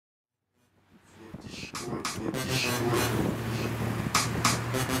DJ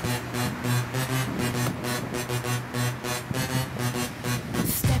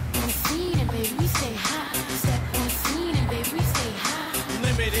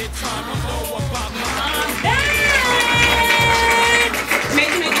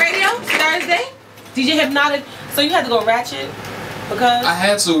Hypnotic, so you had to go ratchet because I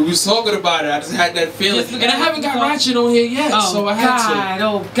had to. We was talking about it. I just had that feeling, and I haven't got ratchet on here yet, so I had to.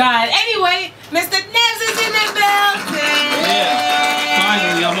 Oh God! Anyway, Mr. Nevz is in the building. Yeah,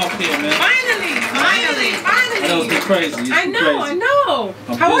 finally I'm up here, man. Finally. That was crazy. I know.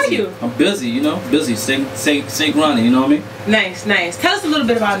 How are you? I'm busy, you know, busy. Stay grinding, you know what I mean? Nice. Tell us a little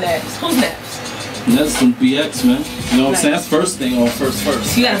bit about Nevz. Who's Nevz? Nevz from BX, man. You know what I'm saying? That's first thing on first.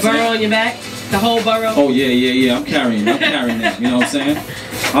 You got a burrow on your back? The whole borough? Oh yeah. I'm carrying that. You know what I'm saying?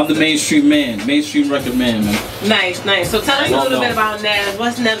 I'm the mainstream record man, man. Nice. So tell us a little bit about Nevz.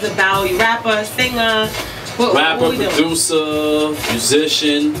 What's Nevz about? You rapper, singer? Rapper, producer,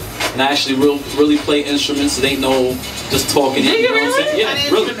 musician, and I actually really play instruments. It ain't no just talking. Do you know really? What I'm saying? What kind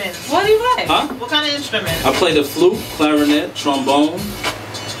of instruments? What do you play? Huh? What kind of instruments? I play the flute, clarinet, trombone,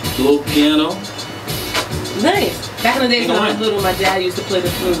 a little piano. Nice. Back in the days when I was little, my dad used to play the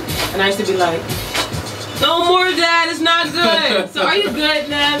flute, and I used to be like, "No more, Dad. It's not good." So are you good,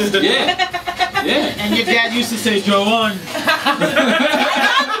 Nevz? Yeah. And your dad used to say, "Joanne." I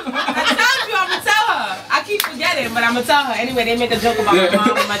told you, I'm gonna tell her. I keep forgetting, but I'm gonna tell her. Anyway, they make a joke about my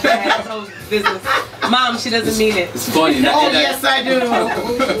mom and my dad. That's whole business. Mom, she doesn't mean it. It's funny. Yes, I do.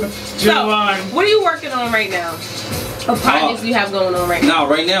 So, what are you working on right now? What projects you have going on right now?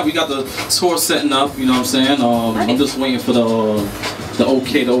 Right now we got the tour setting up, you know what I'm saying? I'm just waiting for the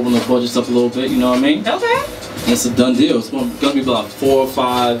okay to open the budgets up a little bit, you know what I mean? Okay. It's a done deal. It's gonna be about 4 or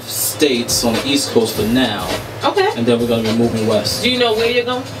 5 states on the East Coast for now. Okay. And then we're gonna be moving west. Do you know where you're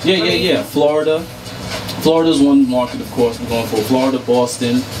going? Yeah. Florida's one market, of course. We're going for Florida,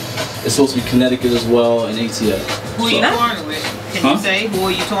 Boston. It's supposed to be Connecticut as well, and ATL. Who are you touring with? Can you say who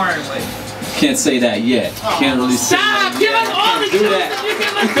are you touring with? Can't say that yet. Can't really say that Give us all the truth.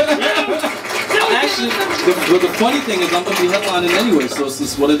 Actually, the funny thing is I'm going to be headlining anyway, so it's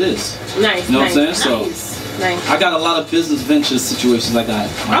just what it is. Nice. You know what I'm saying? Nice. I got a lot of business ventures situations I got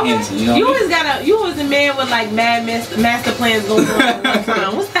my hands in. You know you always a man with like mad master plans going on at one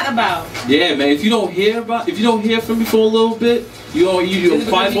time. What's that about? Yeah, man. If you don't hear from me for a little bit, you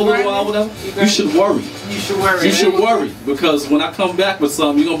quiet for a little while, whatever. You should worry. You should worry because when I come back with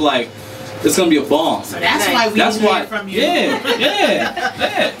something, you're gonna be like, it's gonna be a bomb. So that's why we hear from you.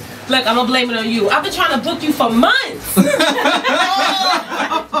 Yeah. Look, I'm gonna blame it on you. I've been trying to book you for months.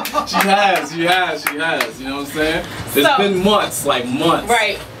 She has. You know what I'm saying? It's been months, like months.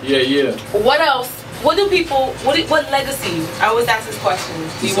 Right. Yeah. What else? What legacy? I always ask this question.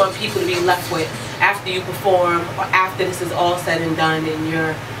 Do you want people to be left with after you perform or after this is all said and done and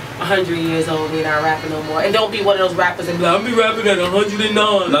you're 100 years old and you're not rapping no more? And don't be one of those rappers and be like, I'll be rapping at 109.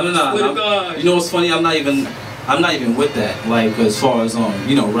 No. You know what's funny? I'm not even with that. Like as far as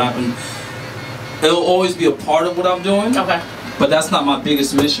rapping, it'll always be a part of what I'm doing. Okay. But that's not my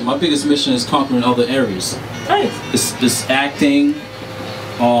biggest mission. My biggest mission is conquering other areas. Nice. It's acting,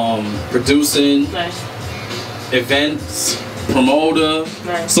 producing, events, promoter.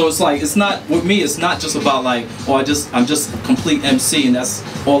 Nice. So it's like with me. It's not just about like I'm just a complete MC and that's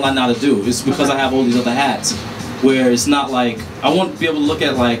all I know how to do. It's because I have all these other hats. Where it's not like I want to be able to look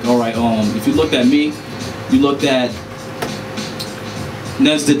at like if you looked at me, you looked at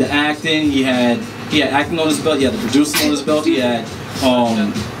Nevz did the acting. He had acting on his belt. He had the producing on his belt. He had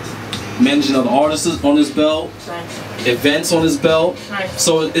managing other artists on his belt. Events on his belt.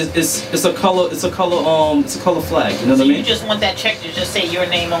 So it's a color flag. You know what I mean? You just want that check to just say your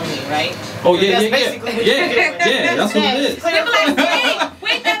name only, right? Oh yeah. That's what it is.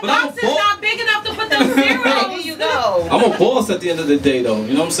 Wait, that box is not big enough to put them zeros. There you go. I'm a boss at the end of the day, though.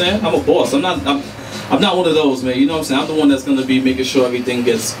 You know what I'm saying? I'm a boss. I'm not one of those, man. You know what I'm saying? I'm the one that's gonna be making sure everything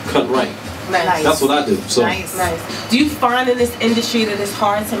gets cut right. Nice. That's what I do. So. Nice. Do you find in this industry that it's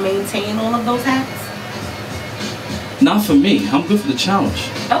hard to maintain all of those hats? Not for me. I'm good for the challenge.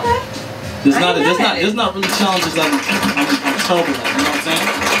 Okay. There's not really challenges I'm terrible at. You know what I'm saying?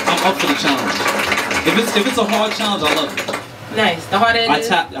 I'm up for the challenge. If it's a hard challenge, I love it. Nice. The harder it is.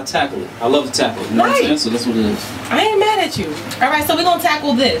 I tackle it. I love to tackle it. You know what I'm saying? So that's what it is. I ain't mad at you. All right. So we're gonna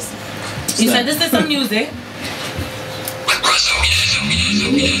tackle this. You said this is some music.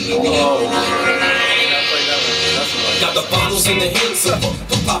 Got the bottles in the hand, so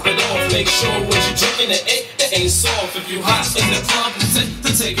pop it off. Make sure what you're drinking it ain't soft. If you hot in the club,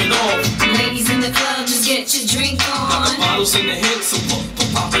 to take it off. Ladies in the club, just get your drink on. Got the bottles in the hand, so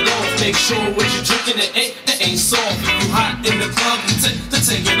pop it off. Make sure what you're drinking it ain't soft. If you hot in the club, to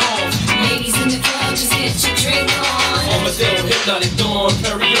take it off. Ladies in the club, just get your drink on. Armadale, hypnotic dawn,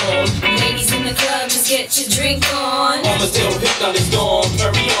 carry on. Ladies in the club, just get your drink on. Armadale, hypnotic dawn,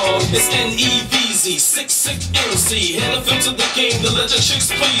 carry on. It's Nevz, sick MC. Hit a film to the game to let your chicks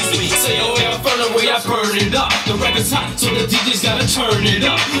please me. Say, oh yeah, I burn away, I burn it up. The record's hot, so the DJ's gotta turn it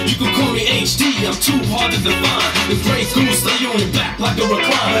up. You can call me HD, I'm too hard to define. The great goose, stay on your back like a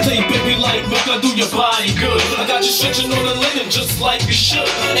recline. Tell you, baby, like, make her do your body good. I got you stretching on the linen just like you should.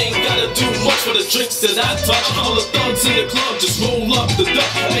 Ain't gotta do much for the drinks that I touch. All the thugs in the club just roll up the duck.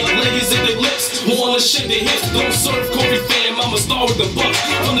 Make ladies in their lips wanna shake their hips. Don't serve Kobe fam, I'm a star with the bucks.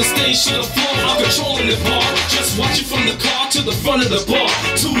 From the stage to the floor, I'm controlling the bar. Just watch it from the car to the front of the bar.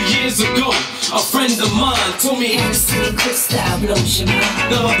 2 years ago, a friend of mine told me Hennessy, crystal, blows your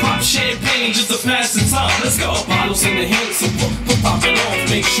mind. no, pop champagne just to pass the time. Let's go. Bottles in the hand, so pop it off.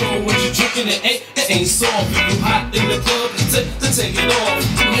 Make sure what you're drinking it ain't soft. If you hot in the club, to take it off.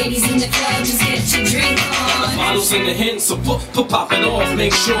 Ladies in the club, just get your drink on. Bottles in the hand, so pop it off.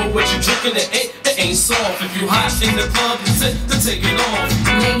 Make sure what you're drinking it ain't soft. If you hot in the club, to take it off.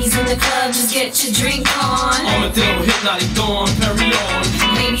 Ladies in the club, just get your drink on. Armadale, hypnotic dawn, carry on.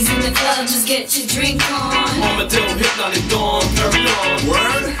 Ladies in the club, just get your drink on. Armadale, hypnotic dawn, carry on.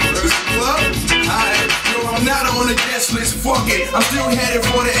 Word? Where's the club? Alright, yo, I'm not on the guest list, fuck it. I'm still headed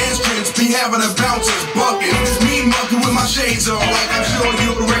for the entrance, be having a bouncer's bucket. Me monkey with my shades on, like I'm sure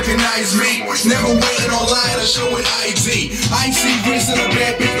you'll recognize me. Never waiting online or showing ID. I ain't see Grease in a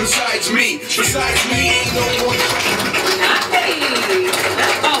bad bitch besides me. Besides me, ain't no one.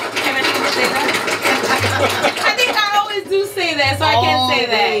 Oh, can I say that? I think I always do say that, so I can't say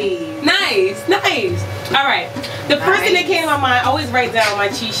that. Nice. All right. The first thing that came to my mind, I always write down my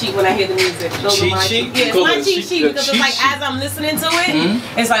cheat sheet when I hear the music. Cheat sheet? Yeah, it's my cheat sheet because it's like as I'm listening to it,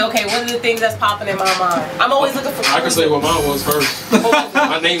 it's like, okay, what are the things that's popping in my mind? I'm always looking for. I can say what mine was first.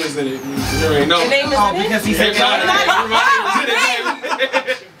 My name is in it. You already know. Your name is in it? Because he said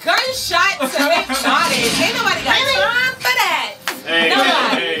Gunshot to McDonald's. Ain't nobody got time for that.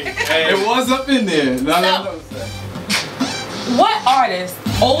 Hey, it was up in there. No. What artist,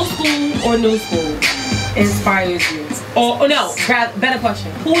 old school or new school, inspires you? Or no, better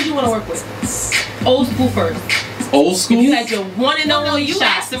question. Who would you want to work with? Old school first. Old school? If you had your one and only No, you shot.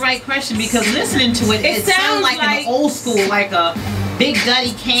 asked the right question because listening to it, it sounds like an old school, like a Big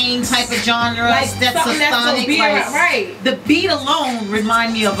Daddy Kane type of genre, Like Steps something of that's Sonic. so Like, right. the beat alone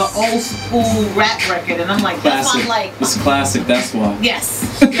remind me of an old school rap record, and I'm like, that's why I'm like, It's classic, that's why.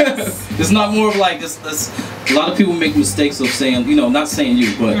 yes. It's not more of like this. A lot of people make mistakes of saying, you know, not saying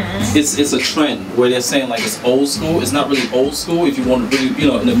you, but it's a trend where they're saying like it's old school. It's not really old school if you want to really, you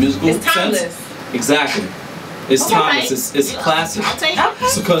know, in a musical It's timeless. sense. Exactly. It's timeless. It's classic. I'll take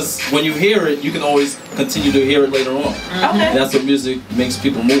it. Because when you hear it, you can always continue to hear it later on. Okay. That's what music makes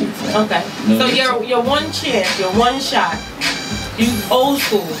people move. Okay. You know So what I mean? your one chance, your one shot, you old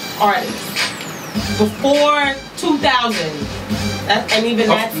school artist before 2000. And even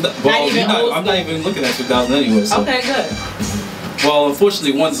that's not even old school. I'm not even looking at 2000 anyway. So. Okay, good. Well,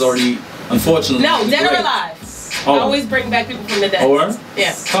 unfortunately, one's already. Unfortunately. No, dead or great. alive. Oh. I always bring back people from the dead. Or?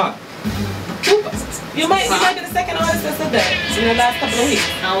 Yeah. Fuck. You might be the second artist that said that in the last couple of weeks.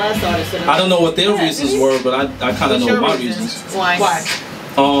 Our last artist. I don't know what their reasons were, but I kind of know my reasons. Why?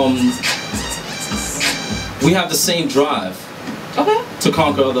 We have the same drive to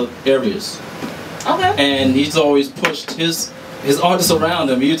conquer other areas. Okay. And he's always pushed his artists around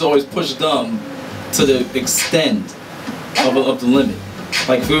him. He's always pushed them to the extent of the limit.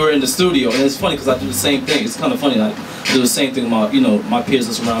 Like if we were in the studio, and it's funny because I do the same thing. It's kind of funny. Like I do the same thing with my peers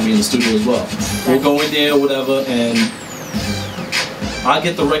that's around me in the studio as well. We'll go in there or whatever, and I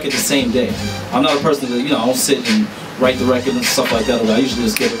get the record the same day. I'm not a person that I don't sit and write the record and stuff like that. I usually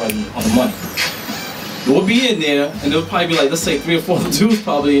just get it right on the money. We'll be in there, and there'll probably be like, let's say 3 or 4 dudes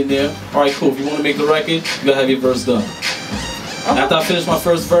probably in there. All right, cool. If you want to make the record, you gotta have your verse done. After I finish my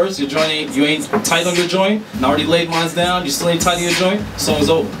first verse, you ain't tight on your joint, and I already laid mine down, you still ain't tight on your joint, song's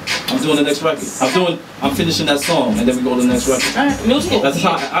over. I'm doing the next record. I'm finishing that song, and then we go to the next record. Alright, new school. That's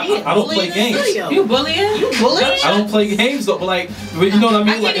how I don't play games. You bullying? You bullying? I don't play games though, but you know what I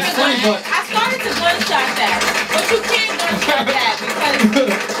mean? Like it's funny, but I started to gunshot that, but you can't gunshot that because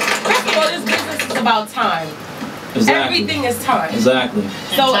first of all, this business is about time. Exactly. Everything is time. Exactly.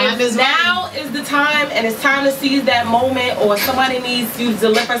 So if now is the time and it's time to seize that moment, or somebody needs you to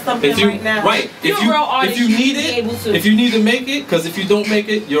deliver something right now. Right. You're a real artist. If you need it, if you need to make it, because if you don't make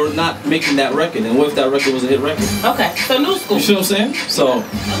it, you're not making that record. And what if that record was a hit record? Okay. So new school. You see what I'm saying? So,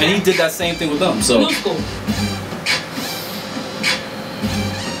 and he did that same thing with them. So. New school.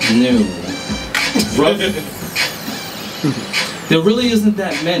 New. There really isn't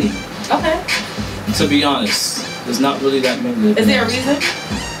that many. Okay. To be honest, there's not really that many. Is there a reason?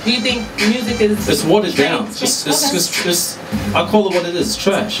 Do you think music is? It's watered down. It's I call it what it is. It's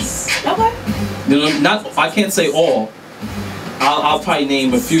trash. Okay. You know, I can't say all. I'll probably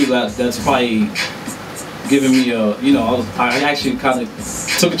name a few that's probably giving me a, you know, I actually kind of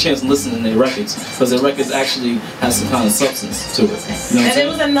took a chance and listened to their records because their records actually has some kind of substance to it. You know and there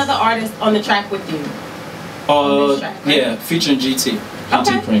was another artist on the track with you. Track, right? Yeah, featuring GT.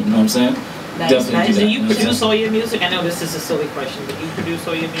 GT Cream. You know what I'm saying? Nice, Definitely nice. do that. Do you produce all your music? I know this is a silly question, but do you produce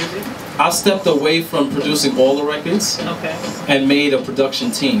all your music? I stepped away from producing all the records and made a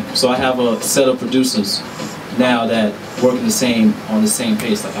production team. So I have a set of producers now that work on the same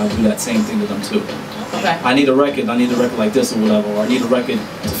pace. Like I do that same thing with them too. Okay. I need a record like this or whatever, or I need a record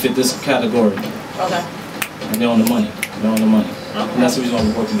to fit this category. Okay. And they're on the money. They're on the money. Okay. And that's the reason why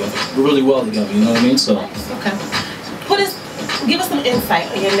we work together. We're really well together, you know what I mean? So. Okay. Give us some insight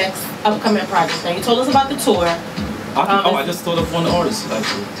on your next upcoming project. Now you told us about the tour. I just thought of one artist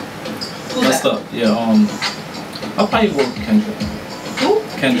actually. Who's That's that? up. Yeah. I'll probably work with Kendrick. Who?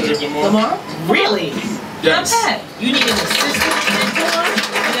 Kendrick. Lamar? Really? Yes. Not bad. You need an assistant to tour?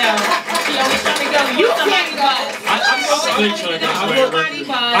 No. She always trying to go. You can't go.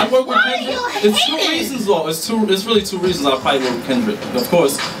 I work with Kendrick. It's two reasons though. It's really two reasons I probably work with Kendrick. Of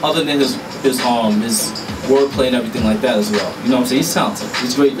course, other than his wordplay and everything like that as well. You know what I'm saying? He's talented.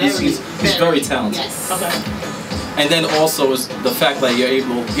 He's great. He's very talented. Yes. Okay. And then also is the fact that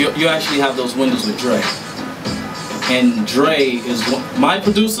you actually have those windows with Dre. And Dre is my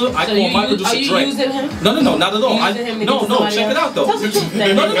producer. I call my producer Dre. Are you using him? No, not at all. No, check it out though. No.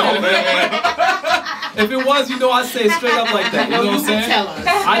 If it was, you know, I'd say it straight up like that. You know what I'm saying?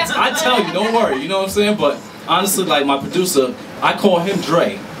 I tell you, don't worry. You know what I'm saying? But honestly, like my producer, I call him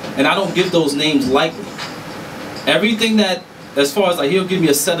Dre, and I don't give those names lightly. Everything that, as far as like he'll give me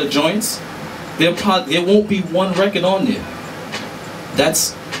a set of joints, there won't be one record on there.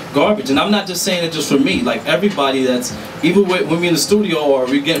 That's garbage, and I'm not just saying it just for me. Like everybody that's, even when we're in the studio or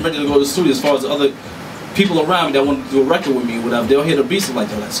we're getting ready to go to the studio, as far as the other people around me that want to do a record with me, or whatever, they'll hear the beats and like,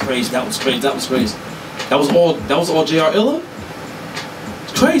 oh, that's crazy, that was crazy, that was crazy. That was all J.R. Illa?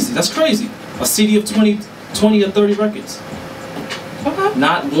 It's crazy, that's crazy. A CD of 20 or 30 records. Okay.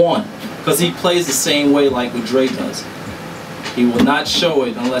 Not one. Because he plays the same way like what Dre does. He will not show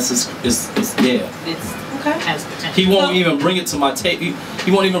it unless it's there. It's okay. He won't even bring it to my tape.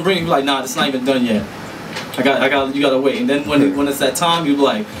 He won't even bring it. Be like, nah, it's not even done yet. You gotta wait. And then when it's that time, you be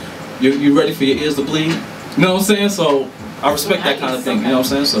like, you ready for your ears to bleed? You know what I'm saying? So I respect that kind of thing. You know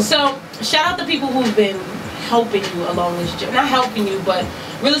what I'm saying? So shout out to people who've been helping you along this journey. Not helping you, but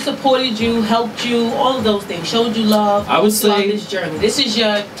really supported you, helped you, all of those things, showed you love. I would say this journey. This is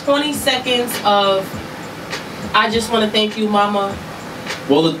your 20 seconds of. I just want to thank you, Mama.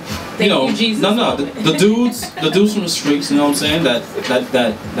 Well, you, Jesus. No, the dudes from the streets, you know what I'm saying,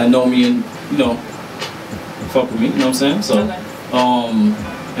 that know me and fuck with me, you know what I'm saying. So,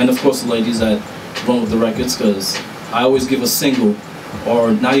 and of course the ladies that run with the records, because I always give a single,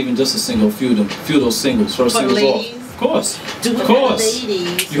 or not even just a single, a few of those singles, first singles off. Of course.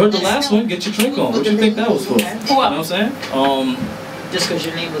 You heard the last one, Get Your Drink On. What you think that was for? You know what I'm saying? Just because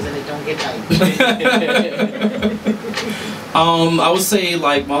your name was in it, don't get hyped. I would say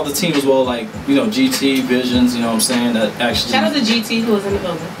like my other team as well, like GT Visions. You know what I'm saying? That actually. Shout out to GT who was in the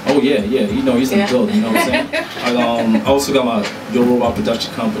building. Oh yeah. He's in the building. You know what I'm saying? I also got my Yo Robot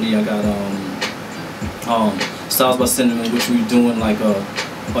production company. I got Styles by Cinnamon, which we're doing like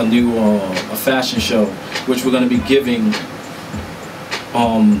a new a fashion show, which we're gonna be giving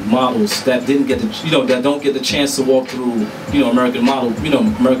models that didn't get that don't get the chance to walk through American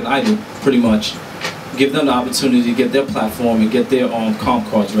Idol, pretty much give them the opportunity to get their platform and get their comp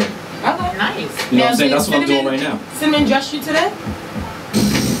cards ready. Okay, nice. You know what I'm saying? That's what I'm doing right now. Cinnamon dressed you today?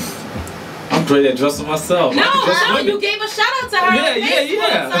 I'm great at dressing myself. No, you gave a shout out to her.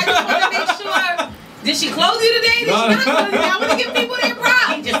 Yeah. So I just want to make sure. Did she close you today? Did she not close you? I want to give people their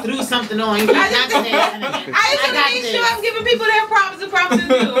props. He just threw something on you. I just want to make sure I'm giving people their props and props to do.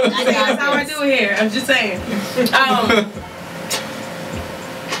 That's how I do it here. I'm just saying.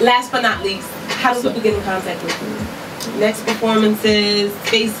 Last but not least, how do people get in contact with you? Next performances,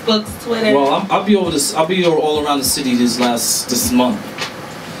 Facebooks, Twitter. Well, I'll be all around the city this month.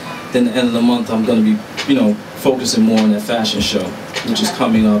 Then the end of the month, I'm gonna be focusing more on that fashion show, which is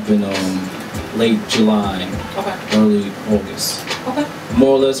coming up in late July, early August. Okay.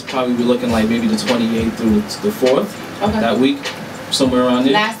 More or less, probably be looking like maybe the 28th through the 4th that week. somewhere around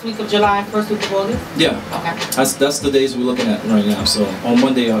there. Last week of July, first week of August? Yeah. Okay. That's the days we're looking at right now. So on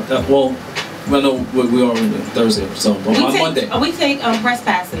Monday, well, I know we are on Thursday, so but on Monday. We take press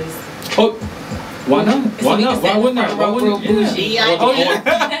passes. Oh, why not? Why not? Why wouldn't I? Why wouldn't you? I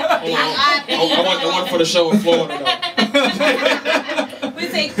want the one for the show in Florida. We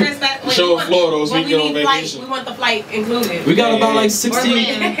take press passes. Show in Florida, so we can go on vacation. We want the flight included. We got about like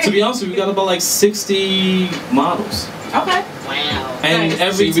 60. To be honest with you, we got about like 60 models. Okay. Wow. And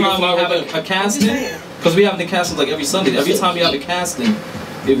every time we have a casting, because we have the castings like every Sunday. Every time we have a casting,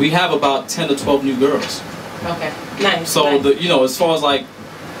 we have about 10 to 12 new girls. Okay. Nice. So nice. as far as like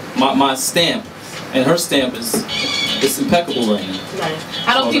my stamp and her stamp it's impeccable right now. Nice.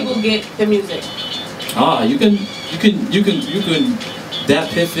 How do people get the music? You can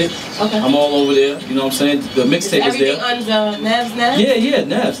that piff it. Okay. I'm all over there. You know what I'm saying? The mixtape is there. Everything under Nevz? Yeah,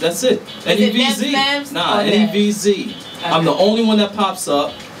 Nevz. That's it. NEVZ. Nah, NEVZ. Okay. I'm the only one that pops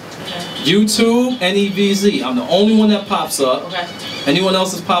up. YouTube, NEVZ. I'm the only one that pops up. Okay. Anyone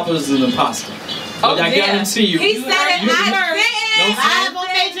else's popper is an imposter. Oh, I guarantee you. He said it.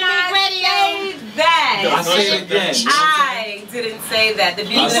 I say it again. I didn't say that. The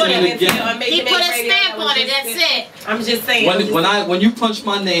beauty he put a stamp on it. That's it. I'm just saying. When you punch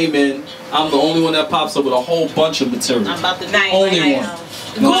my name in, I'm the only one that pops up with a whole bunch of material. I'm about to only one.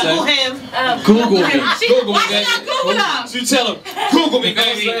 Google him. Google him. Google me, baby. You tell him. Google me,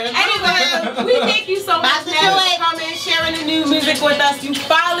 baby. Anyway, we thank you so much for coming and sharing the new music with us. You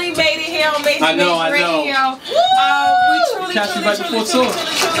finally made it here on Major Radio. We truly thank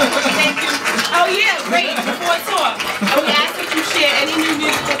you. Oh yeah, great. Before tour. And we ask that you share any new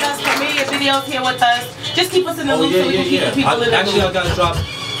music with us, premiere your videos here with us. Just keep us in the loop so we can keep the people in the loop. Actually, I gotta drop.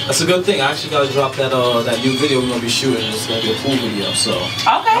 That's a good thing. I actually gotta drop that new video we're gonna be shooting. It's gonna be a pool video, so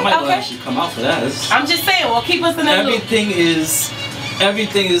I might actually come out for that. I'm just saying, well, keep us in the loop.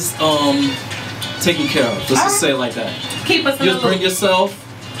 Everything is taken care of. Let's just say it like that. Keep us in the loop. Just bring yourself.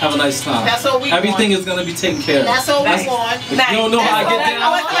 Have a nice time. That's what we want. Everything is gonna be taken care of. That's what we want. If you don't know how I get down, I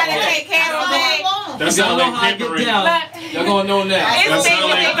want somebody to take care of me. That sounds like papering. Y'all gonna know now. That sounds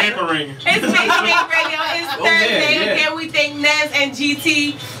like papering. It's Major Radio. It's Thursday. Again, we thank Nevz and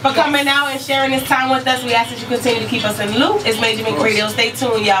GT for coming out and sharing this time with us. We ask that you continue to keep us in the loop. It's Major Radio. Stay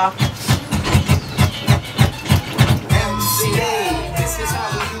tuned, y'all.